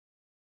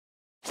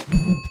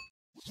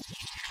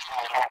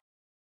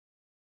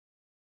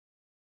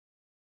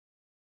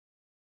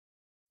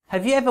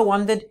Have you ever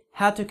wondered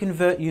how to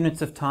convert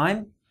units of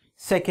time?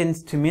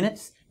 Seconds to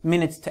minutes,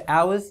 minutes to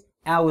hours,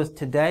 hours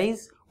to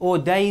days, or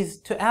days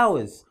to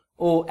hours,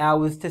 or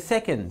hours to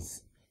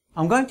seconds?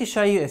 I'm going to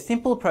show you a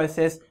simple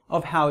process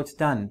of how it's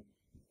done.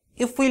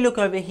 If we look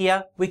over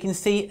here, we can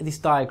see this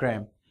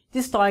diagram.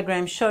 This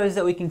diagram shows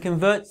that we can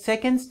convert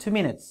seconds to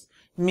minutes,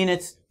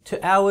 minutes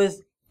to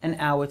hours, and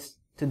hours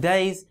to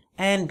days,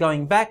 and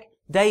going back,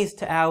 days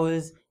to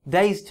hours,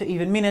 days to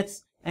even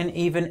minutes, and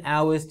even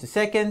hours to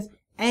seconds.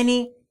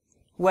 Any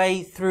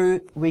way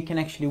through, we can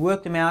actually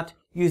work them out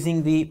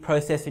using the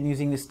process and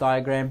using this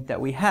diagram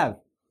that we have.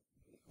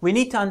 We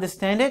need to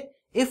understand it.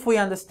 If we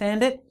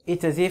understand it,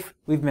 it's as if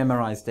we've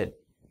memorized it.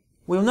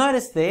 We'll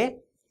notice there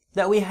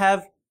that we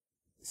have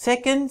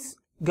seconds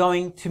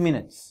going to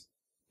minutes.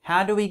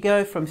 How do we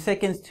go from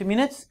seconds to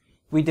minutes?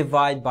 We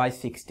divide by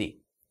 60.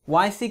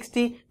 Why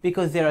 60?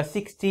 Because there are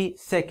 60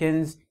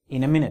 seconds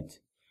in a minute.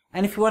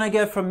 And if we want to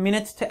go from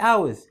minutes to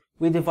hours,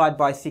 we divide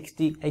by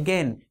 60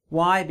 again.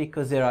 Why?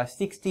 Because there are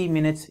 60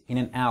 minutes in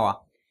an hour.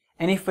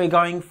 And if we're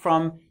going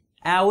from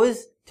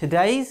hours to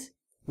days,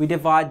 we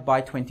divide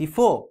by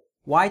 24.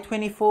 Why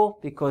 24?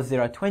 Because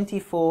there are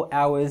 24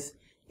 hours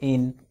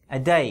in a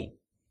day.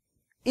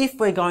 If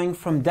we're going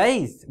from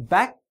days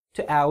back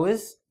to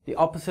hours, the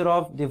opposite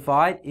of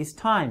divide is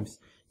times.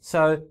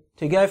 So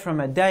to go from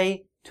a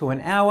day to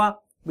an hour,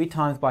 we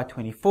times by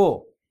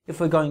 24. If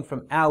we're going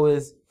from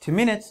hours to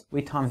minutes,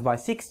 we times by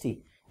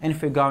 60. And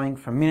if we're going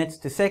from minutes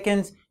to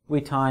seconds,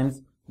 we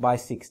times by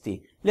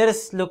 60. Let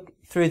us look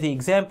through the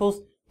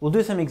examples. We'll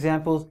do some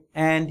examples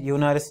and you'll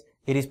notice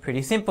it is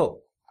pretty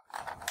simple.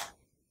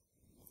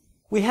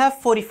 We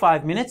have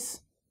 45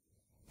 minutes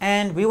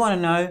and we want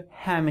to know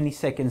how many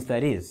seconds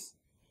that is.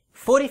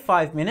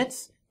 45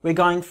 minutes, we're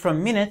going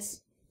from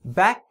minutes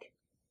back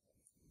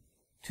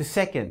to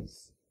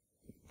seconds.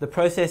 The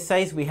process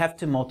says we have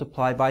to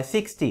multiply by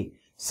 60.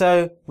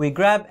 So we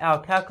grab our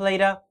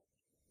calculator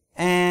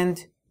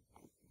and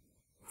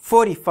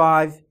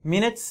 45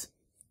 minutes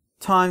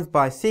times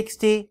by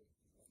 60,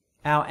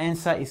 our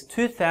answer is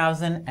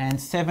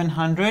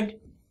 2,700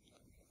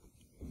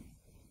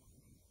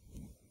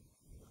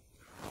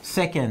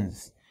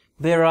 seconds.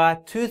 There are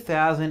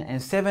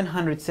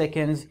 2,700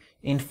 seconds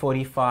in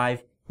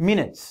 45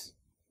 minutes.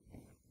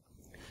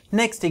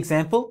 Next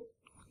example,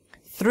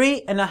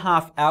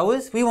 3.5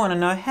 hours. We want to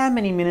know how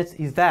many minutes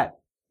is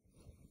that.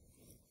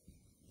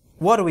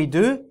 What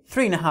do?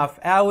 3.5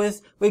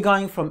 hours. We're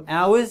going from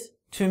hours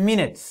to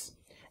minutes.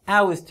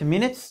 Hours to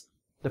minutes.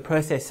 The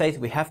process says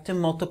we have to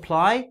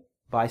multiply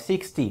by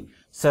 60.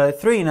 So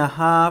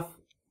 3.5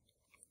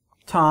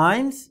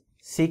 times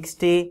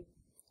 60.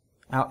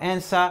 Our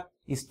answer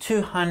is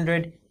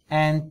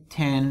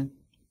 210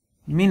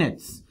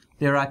 minutes.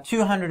 There are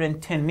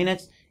 210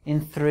 minutes in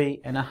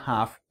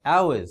 3.5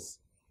 hours.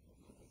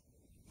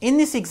 In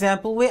this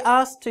example, we're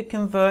asked to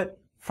convert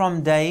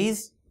from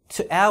days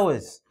to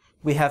hours.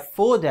 We have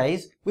 4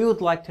 days. We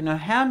would like to know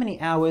how many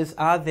hours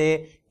are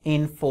there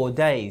in 4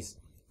 days.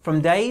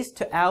 From days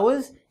to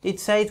hours, it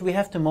says we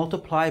have to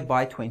multiply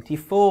by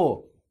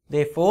 24.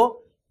 Therefore,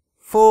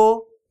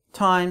 4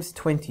 times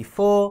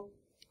 24,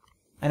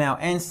 and our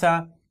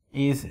answer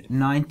is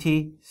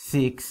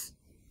 96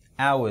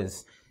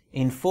 hours.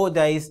 In 4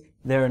 days,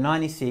 there are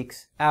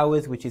 96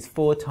 hours, which is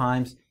 4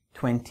 times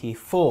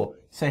 24.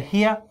 So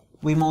here,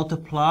 we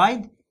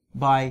multiplied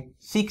by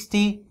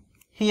 60.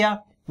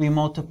 Here, we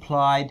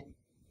multiplied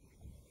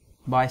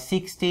by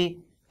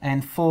 60,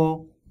 and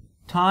 4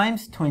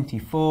 times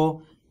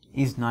 24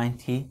 is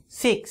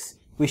 96.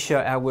 We show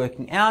our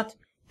working out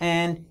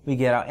and we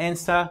get our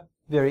answer.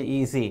 Very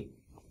easy.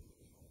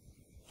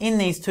 In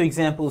these two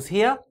examples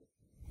here,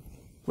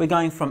 we're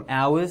going from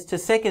hours to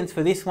seconds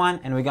for this one,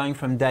 and we're going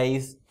from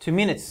days to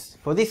minutes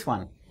for this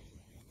one.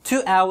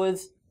 2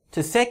 hours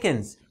to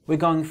seconds. We're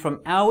going from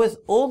hours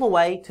all the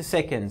way to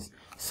seconds.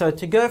 So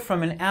to go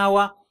from an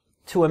hour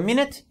to a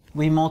minute,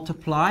 we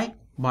multiply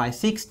by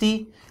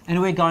 60, and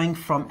we're going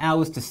from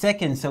hours to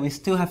seconds, so we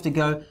still have to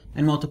go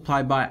and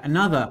multiply by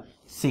another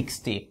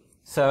 60.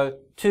 So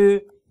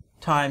 2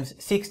 times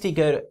 60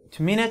 go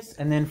to minutes,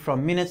 and then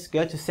from minutes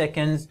go to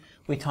seconds,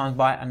 we times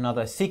by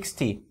another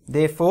 60.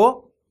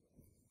 Therefore,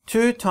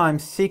 2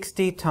 times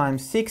 60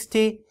 times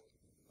 60,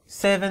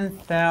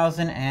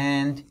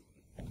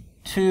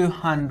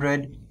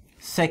 7,200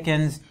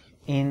 seconds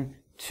in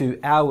 2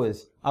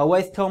 hours. I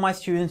always tell my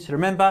students to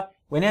remember,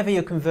 whenever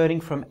you're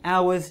converting from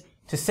hours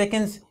to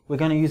seconds, we're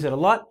going to use it a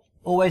lot.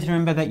 Always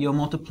remember that you're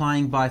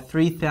multiplying by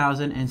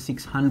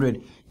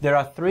 3,600. There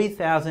are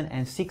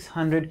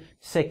 3,600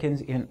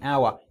 seconds in an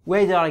hour.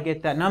 Where did I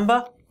get that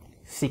number?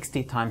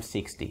 60 times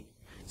 60.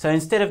 So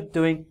instead of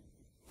doing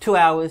 2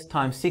 hours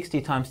times 60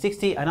 times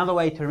 60, another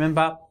way to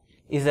remember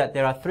is that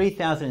there are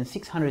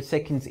 3,600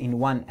 seconds in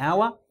 1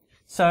 hour.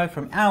 So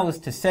from hours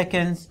to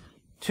seconds,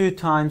 2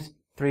 times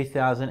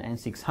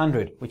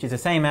 3,600, which is the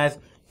same as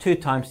 2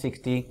 times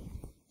 60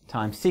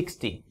 times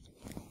 60.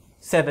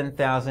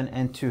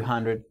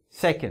 7,200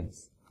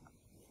 seconds.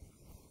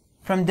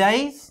 from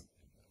days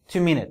to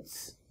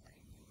minutes.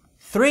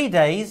 3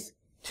 days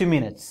to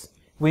minutes.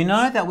 We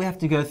know that we have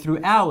to go through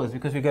hours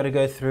because we've got to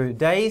go through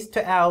days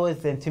to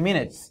hours, then to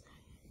minutes.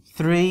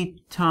 3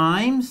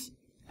 times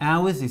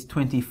hours is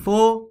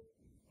 24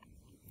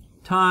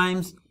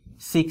 times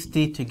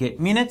 60 to get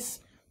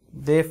minutes.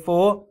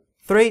 Therefore,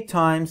 3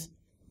 times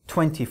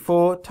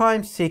 24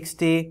 times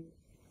 60,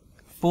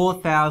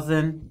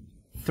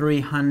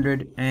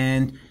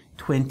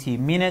 4,320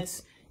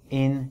 minutes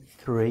in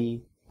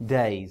 3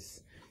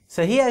 days.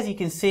 So here, as you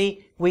can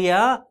see, we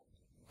are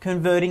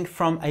converting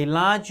from a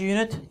large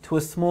unit to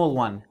a small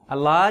one, a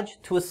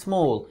large to a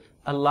small,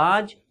 a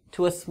large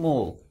to a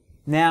small.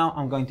 Now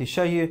I'm going to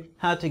show you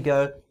how to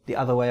go the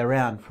other way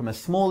around, from a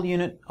small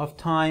unit of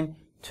time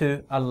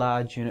to a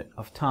large unit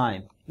of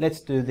time.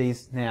 Let's do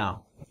these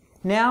now.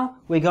 Now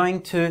we're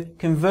going to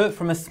convert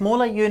from a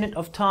smaller unit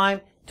of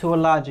time to a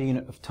larger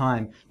unit of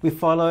time. We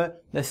follow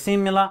the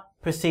similar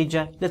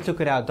procedure. Let's look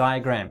at our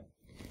diagram.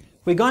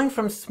 We're going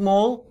from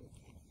small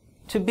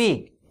to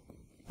big.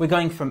 We're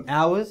going from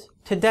hours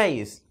to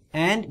days,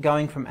 and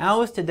going from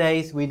hours to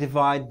days we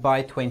divide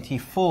by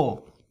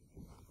 24.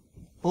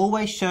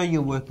 Always show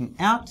you're working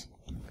out.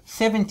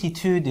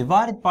 72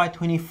 divided by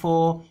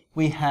 24,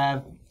 we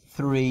have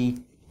 3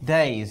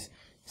 days.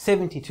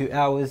 72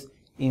 hours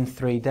in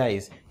 3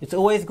 days. It's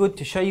always good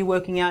to show you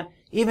working out,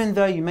 even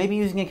though you may be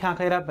using a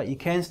calculator, but you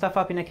can stuff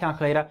up in a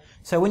calculator.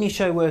 So when you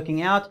show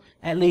working out,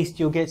 at least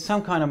you'll get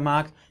some kind of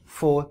mark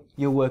for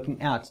your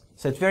working out.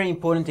 So it's very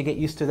important to get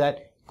used to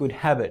that good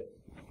habit.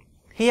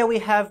 Here we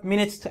have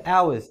minutes to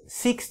hours.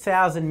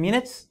 6,000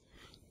 minutes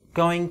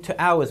going to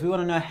hours. We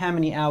want to know how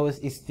many hours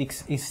is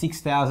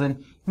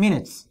 6,000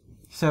 minutes.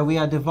 So we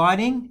are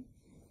dividing.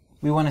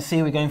 We want to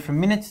see we're going from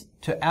minutes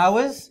to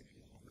hours.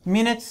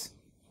 Minutes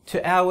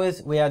to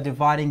hours, we are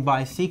dividing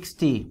by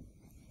 60.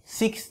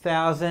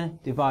 6,000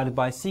 divided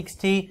by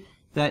 60,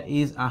 that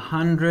is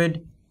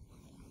 100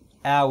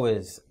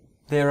 hours.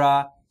 There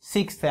are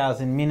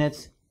 6,000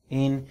 minutes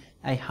in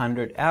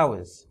 100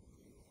 hours.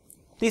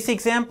 This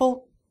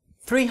example,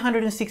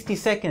 360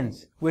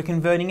 seconds. We're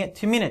converting it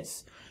to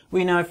minutes.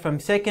 We know from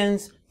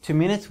seconds to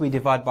minutes we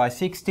divide by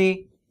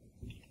 60.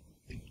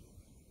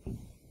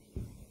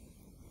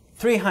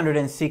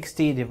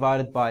 360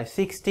 divided by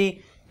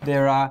 60,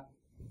 there are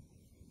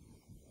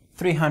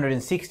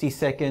 360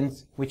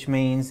 seconds, which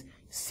means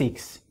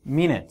 6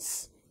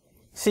 minutes.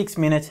 6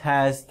 minutes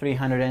has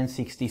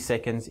 360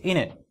 seconds in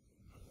it.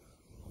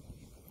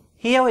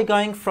 Here we're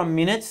going from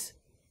minutes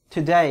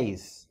to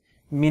days.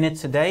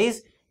 Minutes to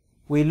days.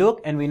 We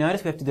look and we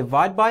notice we have to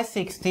divide by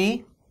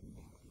 60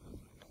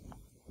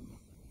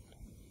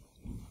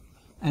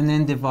 and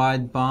then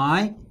divide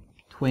by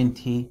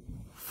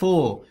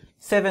 24.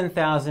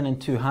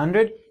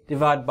 7,200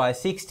 divided by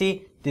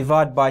 60,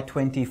 divide by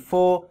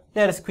 24.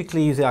 Let us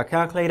quickly use our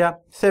calculator.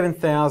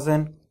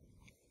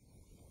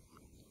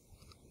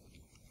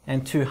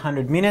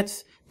 7,200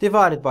 minutes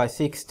divided by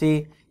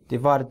 60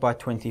 divided by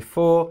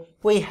 24.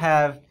 We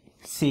have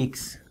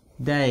 6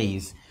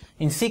 days.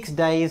 In 6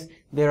 days,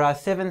 there are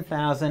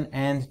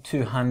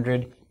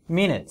 7,200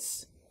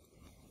 minutes.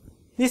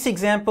 This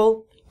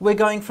example, we're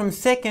going from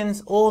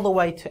seconds all the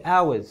way to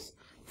hours.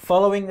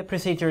 Following the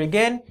procedure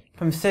again,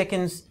 from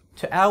seconds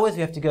to hours,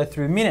 we have to go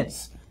through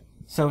minutes.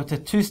 So it's a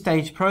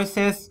 2-stage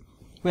process.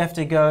 We have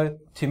to go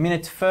to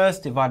minutes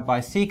first, divide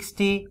by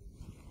 60,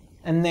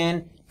 and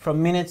then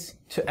from minutes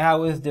to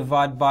hours,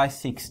 divide by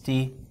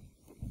 60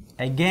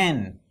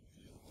 again.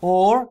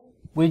 Or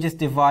we just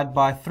divide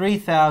by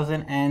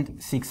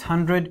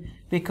 3,600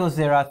 because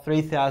there are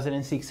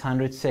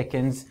 3,600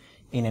 seconds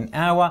in an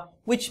hour,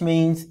 which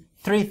means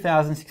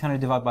 3,600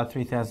 divided by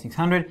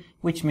 3,600,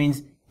 which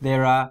means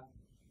there are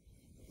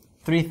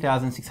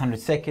 3,600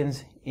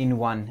 seconds in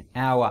 1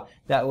 hour.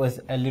 That was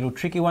a little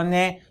tricky one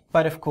there,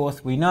 but of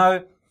course we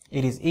know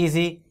it is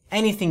easy.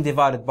 Anything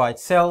divided by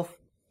itself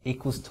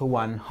equals to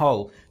 1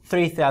 whole.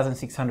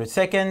 3,600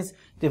 seconds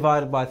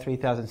divided by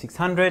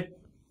 3,600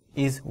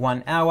 is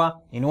 1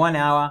 hour. In 1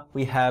 hour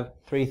we have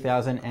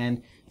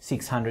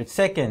 3,600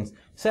 seconds.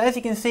 So as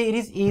you can see, it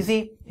is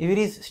easy. It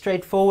is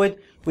straightforward.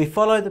 We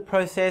follow the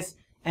process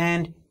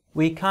and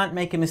we can't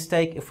make a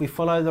mistake if we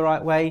follow the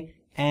right way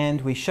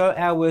and we show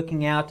our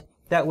working out.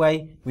 That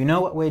way we know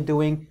what we're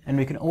doing and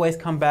we can always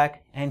come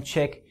back and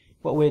check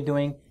what we're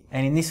doing,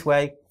 and in this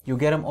way you'll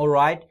get them all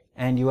right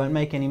and you won't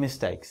make any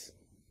mistakes.